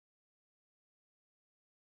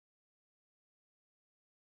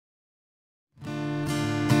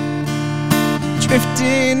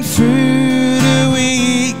drifting through the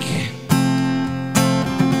week,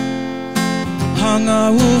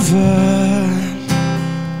 hungover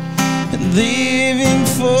and living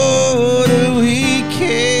for the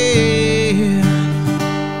weekend.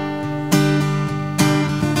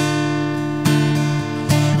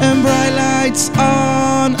 And bright lights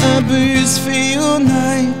on a booze-filled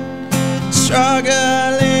night,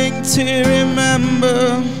 struggling to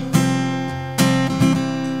remember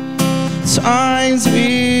times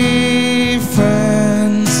with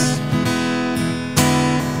friends,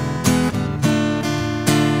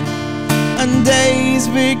 and days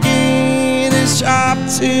begin as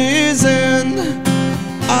chapters end,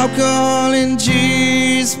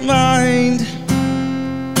 alcohol-induced mind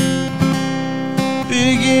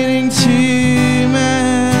beginning to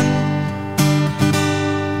mend.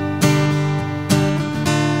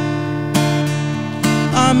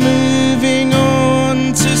 I'm moving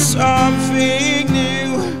on to something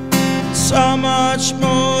new, so much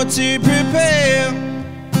more to prepare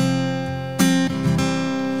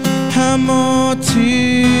and more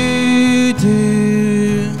to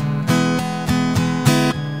do.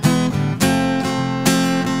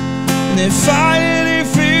 And it finally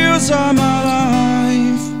feels like my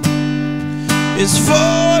life is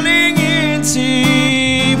falling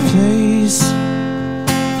into place,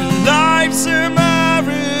 and life's a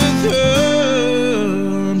marathon,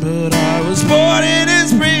 but I was born in a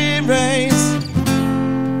sprint race.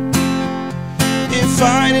 It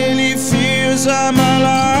finally feels like my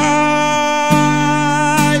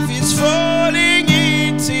life is falling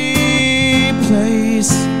into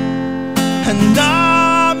place, and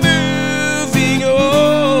I'm moving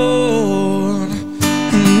on,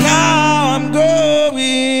 and now I'm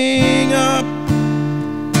going up.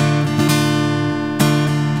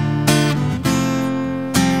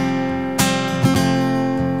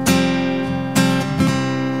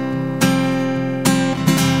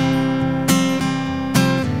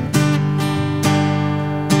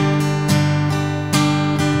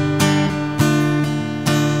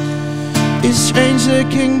 It's strange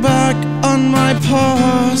looking back on my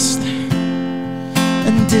past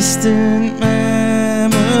and distant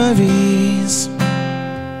memories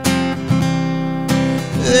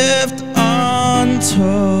left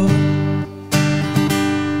untold.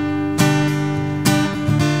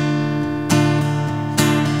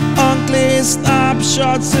 Unclear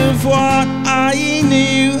snapshots of what I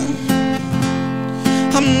knew.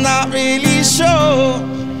 I'm not really sure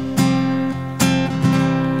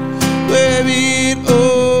where it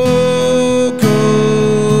all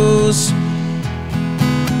goes.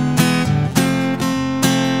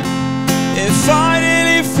 It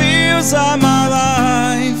finally feels like my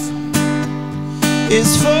life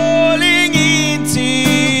is falling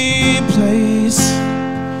into place,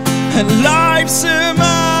 and life's a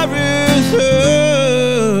marathon,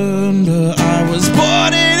 but I was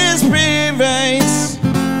born in a sprint race.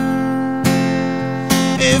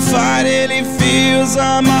 It finally feels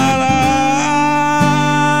like my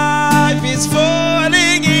life is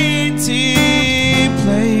falling into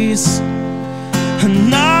place,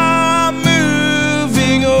 and I'm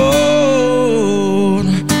moving on,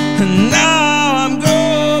 and now I'm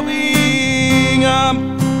going up.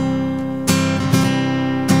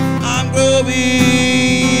 I'm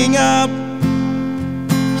growing up.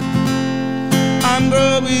 I'm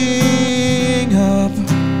growing up.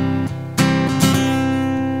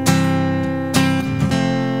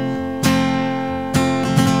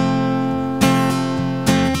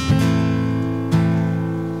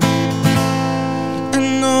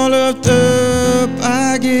 All of the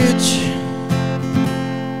baggage,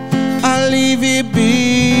 I leave it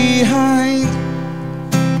behind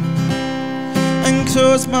and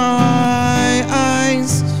close my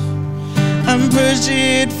eyes and push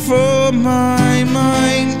it from my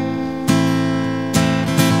mind.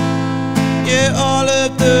 Yeah, all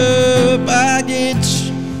of the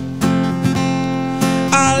baggage,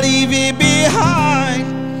 I leave it behind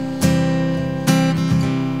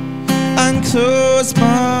and close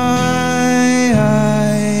my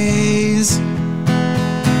eyes.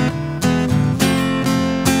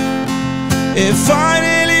 It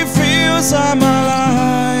finally feels like my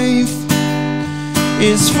life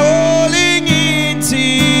is falling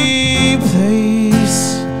into place,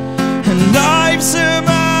 and life's a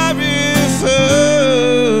marathon,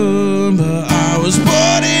 but I was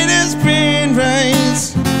born in a sprint race.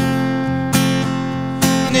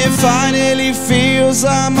 And it finally feels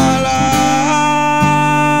like my